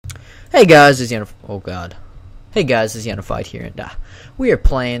Hey guys, it's oh god. Hey guys, it's Unified here, and we are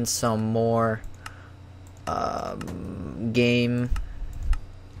playing some more game.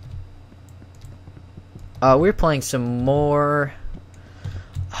 We're playing some more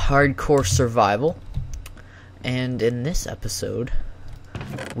hardcore survival, and in this episode,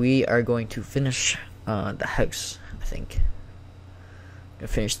 we are going to finish the house. I think gonna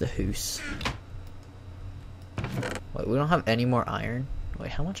finish the house. Wait, we don't have any more iron. Wait,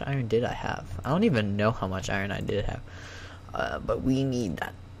 how much iron did I have? I don't even know how much iron I did have. But we need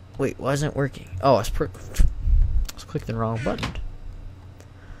that. Wait, why isn't it working? Oh, I was clicked the wrong button.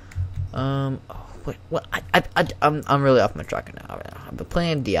 Oh, wait, what? I'm really off my track now. I've been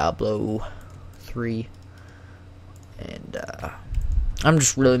playing Diablo 3, and I'm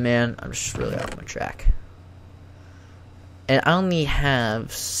just really off my track. And I only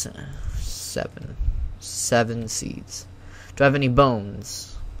have seven seeds. Do I have any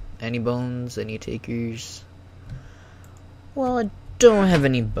bones? Any bones? Any takers? Well, I don't have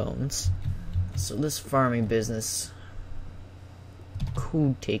any bones. So this farming business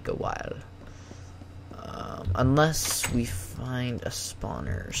could take a while. Unless we find a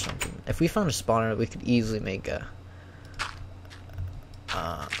spawner or something. If we found a spawner, we could easily make a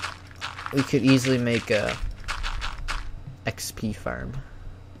XP farm.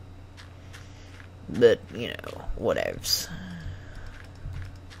 But, you know, whatevs.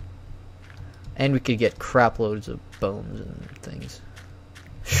 And we could get crap loads of bones and things.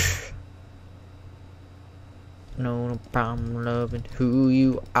 No problem loving who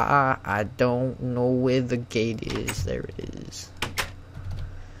you are. I don't know where the gate is. There it is.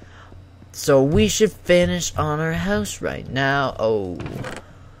 So we should finish on our house right now. Oh.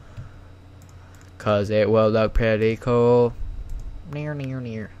 'Cause it will look pretty cool.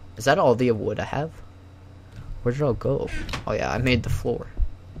 Near. Is that all the wood I have? Where did it all go? Oh yeah, I made the floor.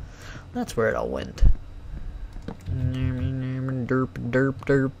 That's where it all went. I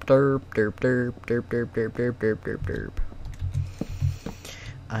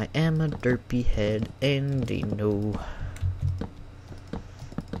am a derpy head and they know.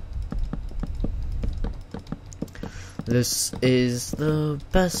 This is the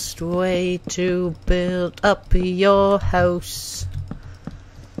best way to build up your house.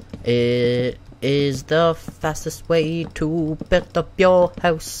 It is the fastest way to build up your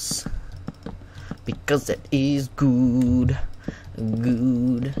house. Because it is good. Oh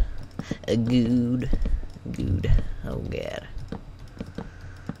god.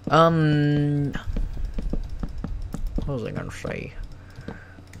 What was I gonna say?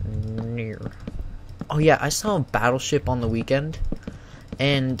 Oh yeah, I saw a battleship on the weekend,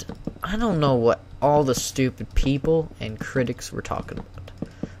 and I don't know what all the stupid people and critics were talking about.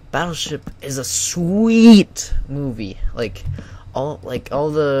 Battleship is a sweet movie. Like all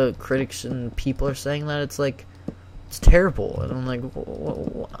the critics and people are saying that it's terrible, and I'm like,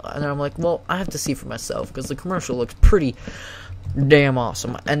 well, I have to see for myself because the commercial looks pretty damn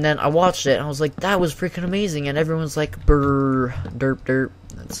awesome. And then I watched it and I was like, that was freaking amazing, and everyone's like, brr, derp,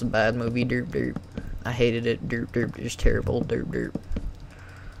 that's a bad movie, derp. I hated it, derp, it's terrible, derp.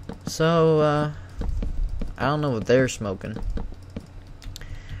 So I don't know what they're smoking.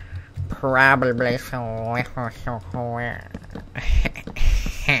 Probably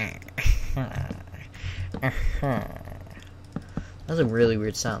that's a really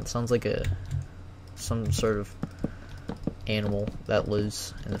weird sound. Sounds like some sort of animal that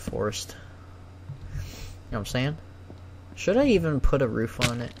lives in the forest. You know what I'm saying? Should I even put a roof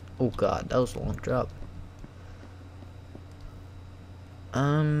on it? Oh god, that was a long drop.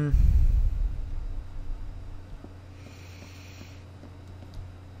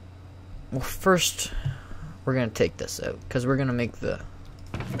 Well, first, we're gonna take this out, because we're gonna make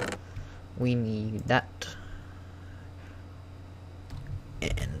we need that.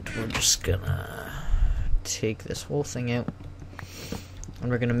 And we're just gonna take this whole thing out,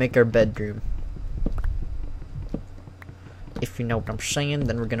 and we're gonna make our bedroom. If you know what I'm saying.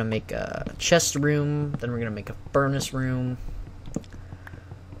 Then we're gonna make a chest room, then we're gonna make a furnace room.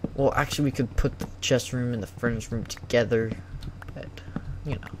 Well, actually, we could put the chest room and the furnace room together, but,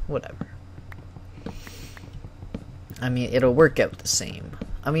 you know, whatever. I mean, it'll work out the same.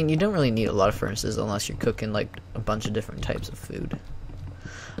 I mean, you don't really need a lot of furnaces unless you're cooking, like, a bunch of different types of food.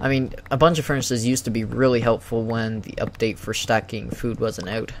 I mean, a bunch of furnaces used to be really helpful when the update for stacking food wasn't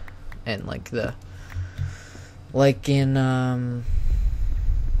out. And,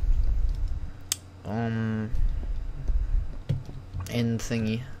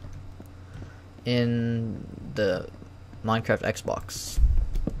 in the Minecraft Xbox.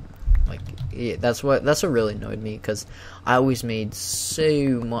 Like, Yeah, that's what really annoyed me, because I always made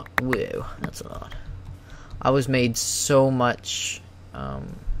so much. Whoa, that's a lot. I always made so much. I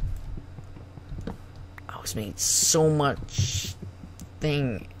always made so much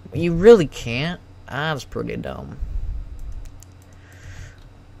thing. You really can't. That was pretty dumb.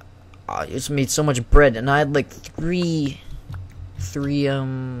 I just made so much bread, and I had like three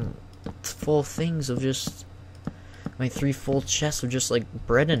full things of just. I made 3 full chests of just like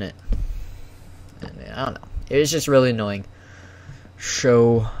bread in it. And I don't know. It was just really annoying.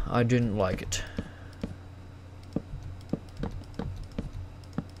 So I didn't like it.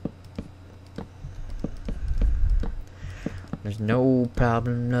 There's no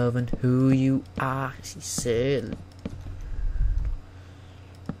problem loving who you are, she said.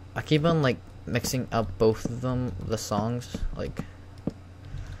 I keep on like mixing up both of them, the songs, like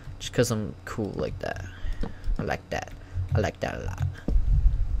just because I'm cool like that. I like that. I like that a lot.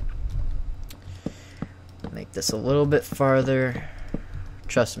 Make this a little bit farther.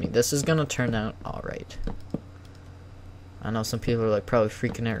 Trust me, this is gonna turn out alright. I know some people are like probably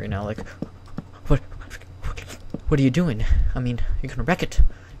freaking out right now, like, what are you doing? I mean, you're gonna wreck it.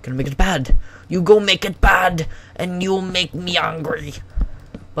 You're gonna make it bad. You go make it bad, and you'll make me angry.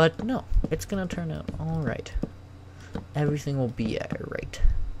 But no, it's gonna turn out alright. Everything will be alright.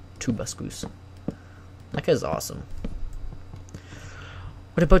 Tubascus. That guy's awesome.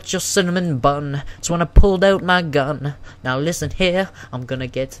 What about your cinnamon bun? It's when I pulled out my gun. Now listen here, I'm gonna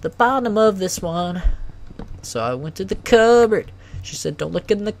get to the bottom of this one. So I went to the cupboard. She said, don't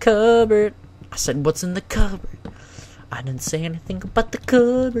look in the cupboard. I said, what's in the cupboard? I didn't say anything about the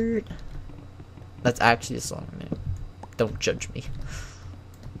cupboard. That's actually a song name. Don't judge me.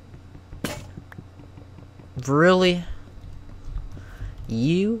 Really?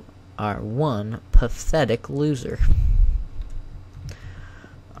 You are one pathetic loser.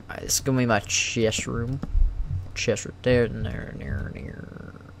 Alright, this is gonna be my chest room. Chest right there, near.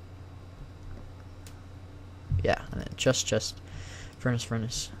 Yeah, and then chest,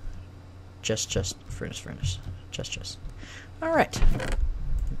 furnace, chest, furnace, chest. Alright.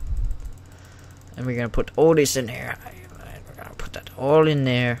 And we're gonna put all this in here. We're gonna put that all in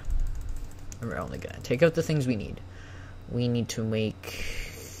there. And we're only gonna take out the things we need. We need to make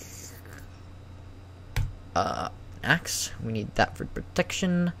axe. We need that for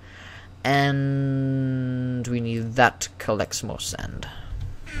protection, and we need that to collect more sand.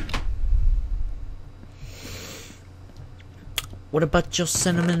 What about your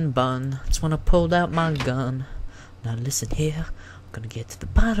cinnamon bun? It's when I pulled out my gun. Now listen here, I'm gonna get to the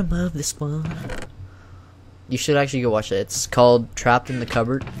bottom of this one. You should actually go watch it. It's called Trapped in the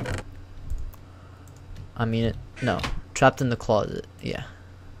Cupboard. No, Trapped in the Closet. Yeah.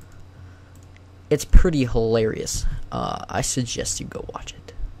 It's pretty hilarious. I suggest you go watch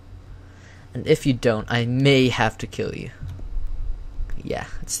it. And if you don't, I may have to kill you. Yeah,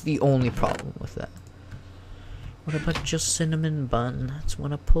 it's the only problem with that. What about your cinnamon bun? That's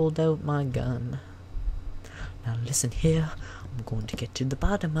when I pulled out my gun. Now listen here, I'm going to get to the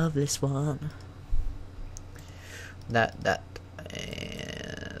bottom of this one. That.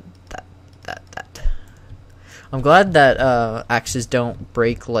 I'm glad that axes don't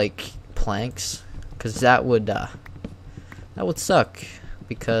break like planks, because that would suck,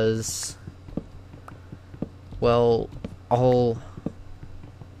 because, well, all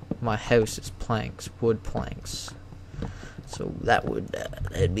my house is planks, wood planks, so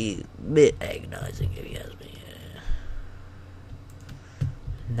that'd be a bit agonizing if you ask me.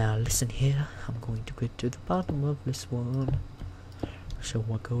 Now listen here, I'm going to get to the bottom of this one, so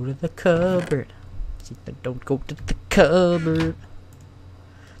I go to the cupboard. See, don't go to the cupboard.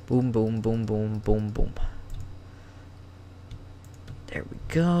 Boom, boom, boom, boom, boom, boom. There we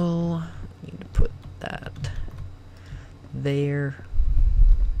go. Need to put that there.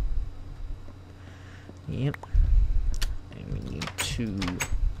 Yep. And we need to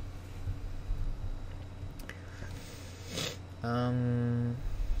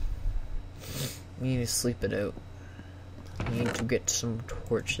we need to sleep it out. We need to get some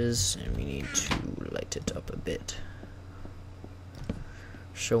torches, and we need to light it up a bit,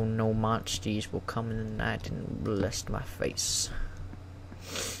 so no monsters will come in the night and bless my face.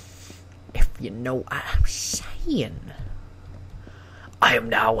 If you know what I'm saying. I am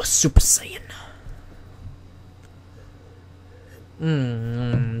now a Super Saiyan.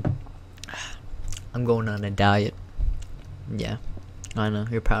 I'm going on a diet. Yeah, I know.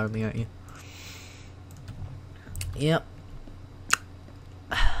 You're proud of me, aren't you? Yep.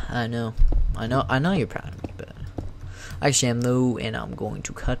 I know you're proud of me, but actually I'm low, and I'm going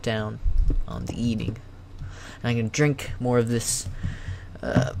to cut down on the eating. And I'm going to drink more of this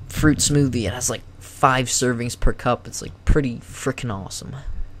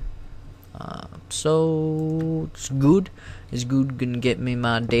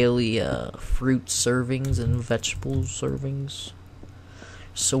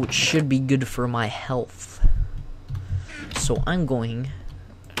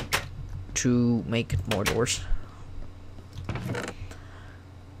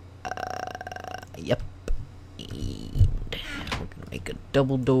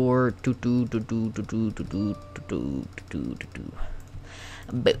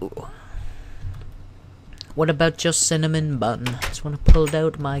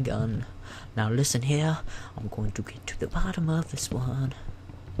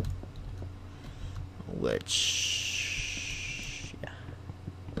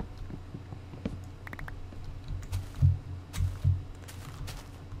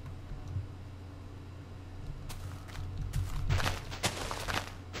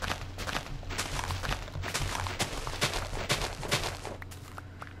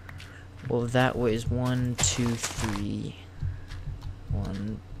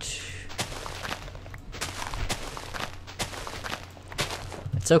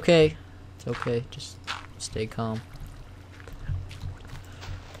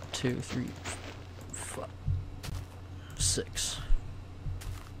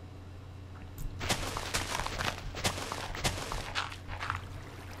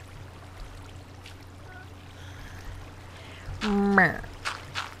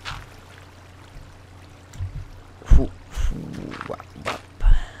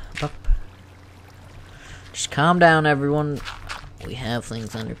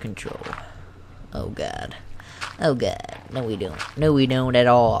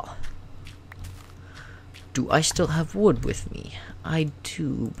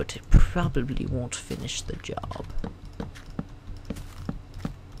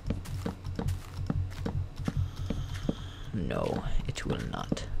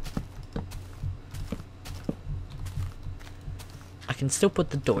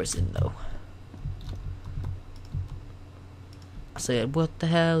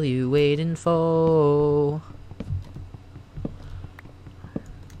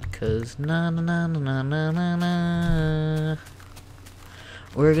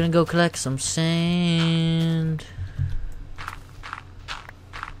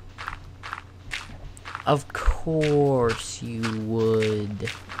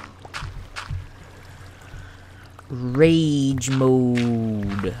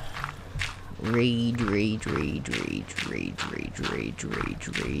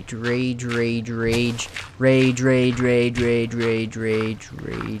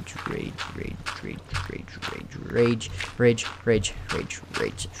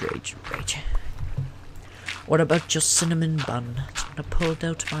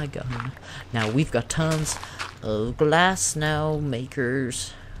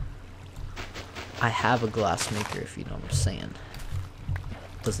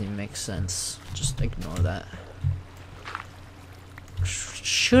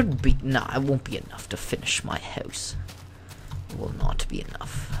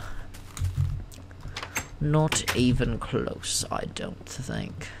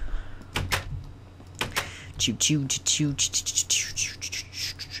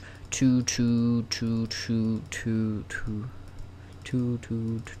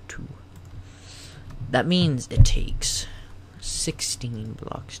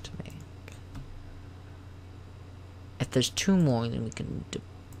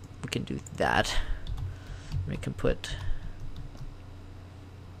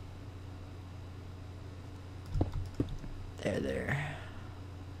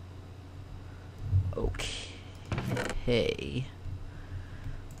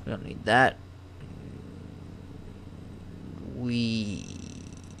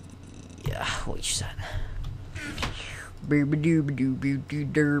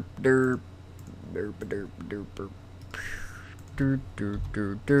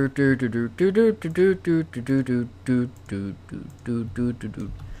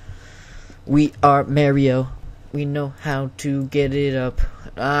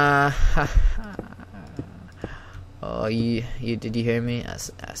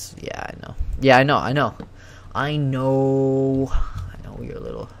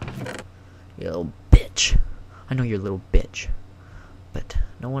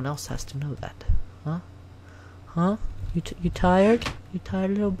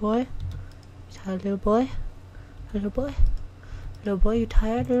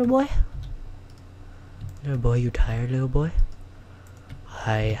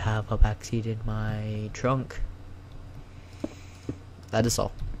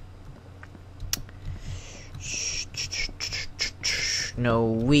No,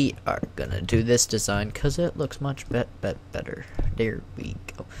 we are gonna do this design because it looks much better. There we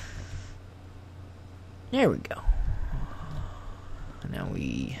go. There we go. Now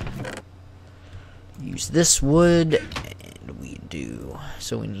we use this wood, and we do.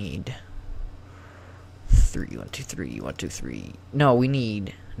 So we need 3. 1, 2, 3. 1, 2, 3. No, we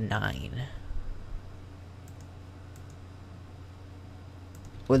need 9.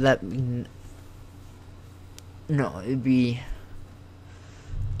 Would that be? No, it'd be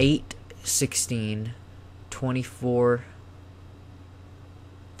 8, 16, 24,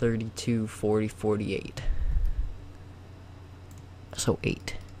 32, 40, 48. So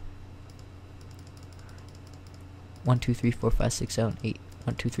 8. 1, 2, 3, 4, 5, 6, 7, 8.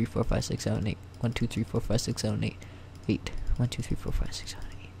 1, 2, 3, 4, 5, 6, 7, 8. 1, 2, 3, 4, 5, 6, 7, 8. 8. 1, 2, 3, 4, 5, 6, 7,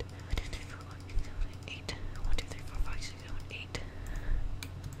 8. 8. 1, 2, 3, 4, 5, 6, 7, 8.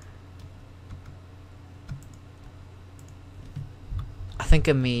 I think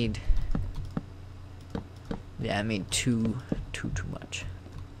I made. Yeah, I made too much.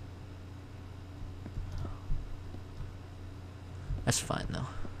 That's fine though.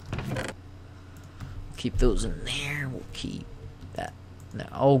 Keep those in there. We'll keep that. Now,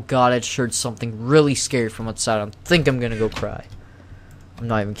 oh god, I just heard something really scary from outside. I think I'm gonna go cry. I'm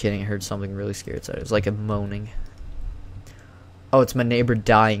not even kidding. I heard something really scary outside. It was like a moaning. Oh, it's my neighbor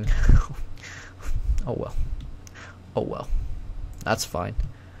dying. Oh well. Oh well. That's fine.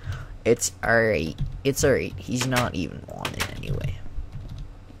 It's alright. It's alright. He's not even wanted anyway.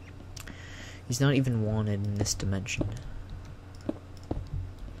 He's not even wanted in this dimension.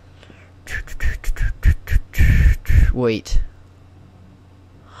 Wait.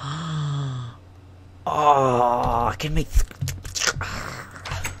 Oh, I can make.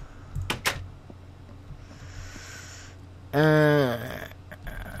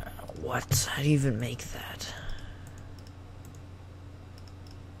 What? How do you even make that?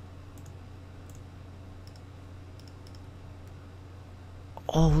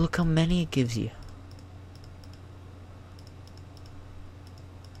 Oh, look how many it gives you.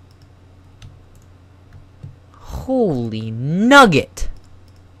 Holy nugget!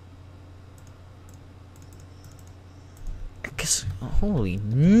 Holy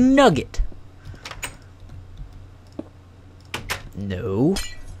nugget! No.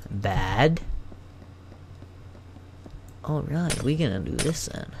 Bad. Alright, we gonna do this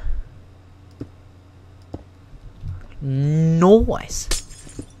then. Nice!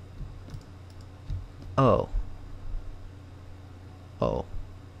 Oh. Oh.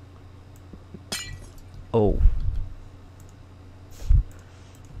 Oh.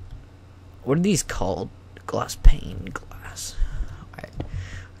 What are these called? Glass pane glass. Alright.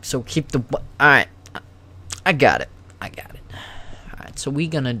 So keep the. Alright. I got it. I got it. Alright, so we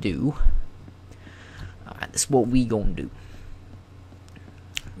gonna do. Alright, this is what we gonna do.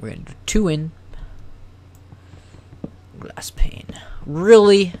 We're gonna do 2 in. Glass pane.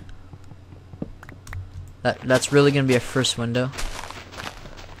 Really? That's really gonna be our first window?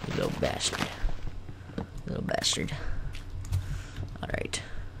 You little bastard. Little bastard. Alright.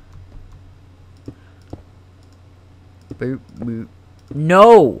 Boop, boop.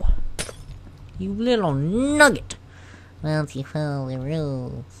 No! You little nugget! Won't you follow the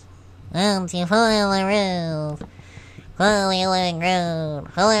rules? Won't you follow the rules? Follow the living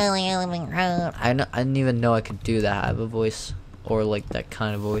road. Follow the living road. I didn't even know I could do that. I have a voice. Or like that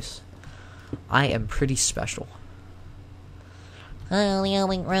kind of voice. I am pretty special. Follow the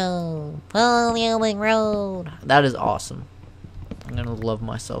living road. Follow the living road. That is awesome. I'm gonna love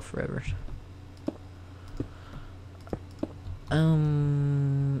myself forever.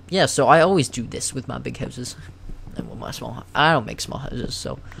 Yeah, so I always do this with my big houses. And with my small I don't make small houses,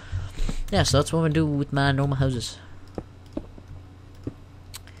 so yeah, so that's what I do with my normal houses.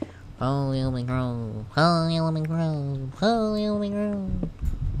 Follow the living road. Follow the living road. Follow the living road.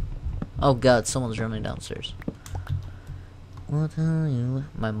 Oh god, someone's running downstairs. What are you?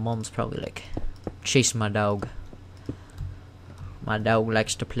 My mom's probably like chasing my dog. My dog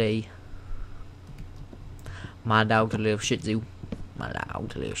likes to play. My dog's a little shih tzu. My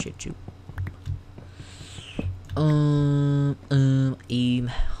dog's a little shih tzu. Oh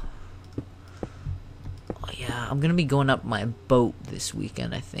yeah, I'm gonna be going up my boat this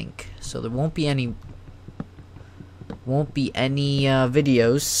weekend, I think. So there won't be any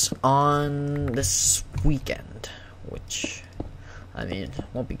videos on this weekend, which I mean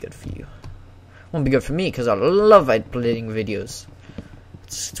won't be good for you. Won't be good for me because I love editing videos.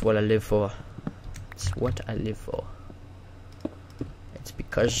 It's what I live for. It's what I live for. It's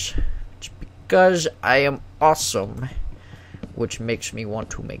because I am awesome which makes me want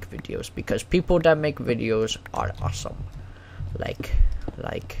to make videos, because people that make videos are awesome. Like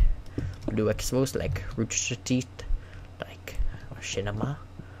do expos like Rooster Teeth, like Shinama,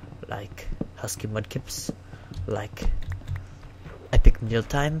 like Husky Mudkips, like Epic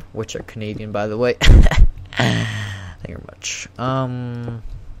Mealtime, which are Canadian, by the way. Thank you very much.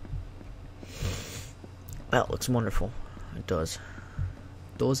 That looks wonderful. It does.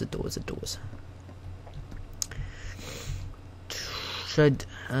 It does. Should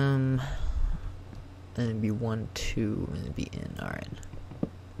and be 1, 2, and be in. Alright.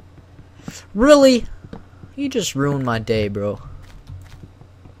 Really? You just ruined my day, bro.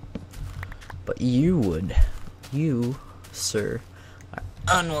 But you, sir, are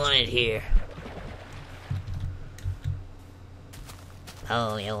unwanted here.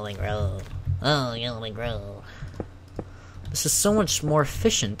 Oh, yellow grow. Oh, yellow grow. This is so much more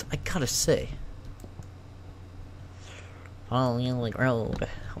efficient, I gotta say. Oh, yellow grow.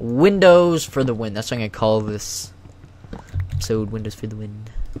 Windows for the win. That's what I'm gonna call this episode. Windows for the win.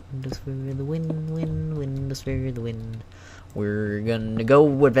 Windows for the win. Windows for the win. We're gonna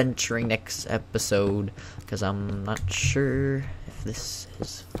go adventuring next episode, because I'm not sure if this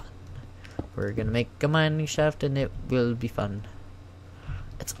is fun. We're gonna make a mining shaft and it will be fun.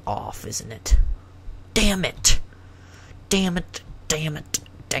 It's off, isn't it? Damn it! Damn it!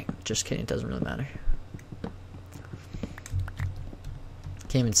 Just kidding, it doesn't really matter.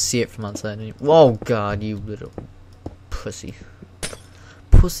 Can't even see it from outside anymore. Whoa, God, you little pussy.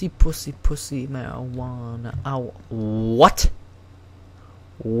 Pussy, marijuana. Ow. What?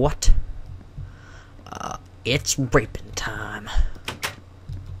 It's raping time.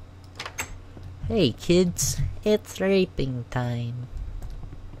 Hey, kids, it's raping time.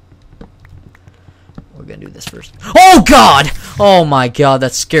 We're gonna do this first. Oh, God! Oh, my God,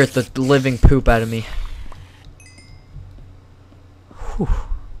 that scared the living poop out of me. Whew.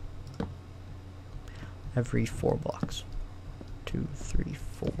 Every 4 blocks. 2, 3,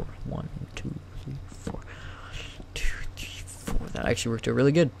 4. 1, 2, 3, 4. 2, 3, 4. That actually worked out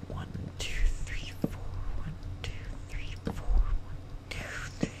really good. 1, 2, 3, 4. 1, 2, 3, 4. 1, 2,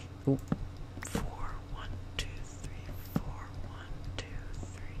 3. Ooh. 4. 1, 2, 3, 4. 1, 2,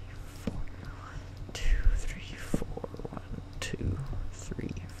 3, 4. 1, 2, 3, 4. 1, 2, 3,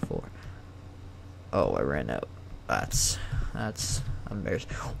 4. Oh, I ran out. That's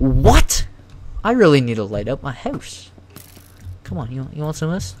embarrassing. What? I really need to light up my house. Come on, you want some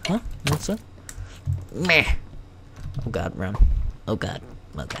of this? Huh? You want some? Meh. Oh, God, run. Oh, God.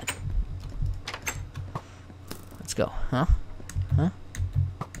 Let's go. Huh?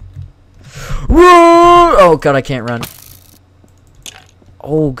 Oh, God, I can't run.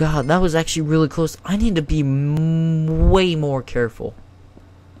 Oh, God, that was actually really close. I need to be way more careful.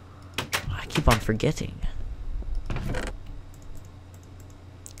 I keep on forgetting.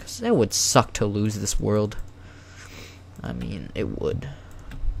 Because it would suck to lose this world. I mean, it would.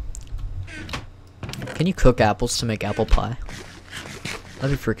 Can you cook apples to make apple pie?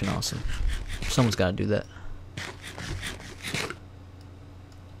 That'd be freaking awesome. Someone's gotta do that.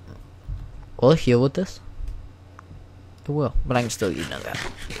 Will it heal with this? It will, but I can still eat another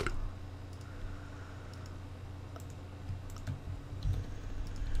apple.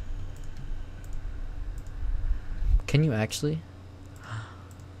 Can you actually?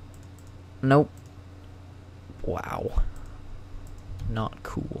 Nope. Wow. Not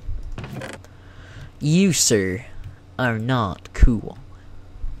cool. You, sir, are not cool.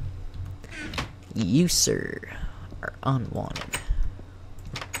 You, sir, are unwanted.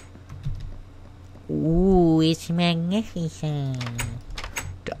 Ooh, it's magnificent.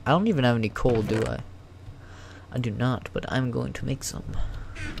 I don't even have any coal, do I? I do not, but I'm going to make some.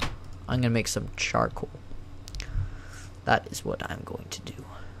 I'm going to make some charcoal. That is what I'm going to do.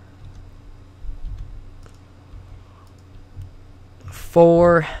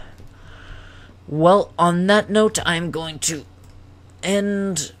 Well, on that note, I'm going to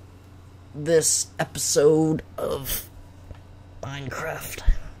end this episode of Minecraft.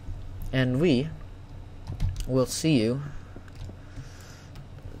 And we will see you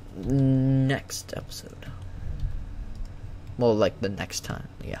next episode. Well, like the next time.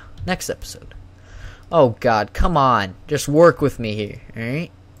 Yeah, next episode. Oh, God, come on. Just work with me here,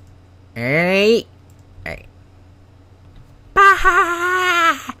 alright? Alright? Alright.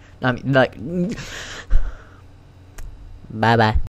 Bye! I mean, like... Bye-bye.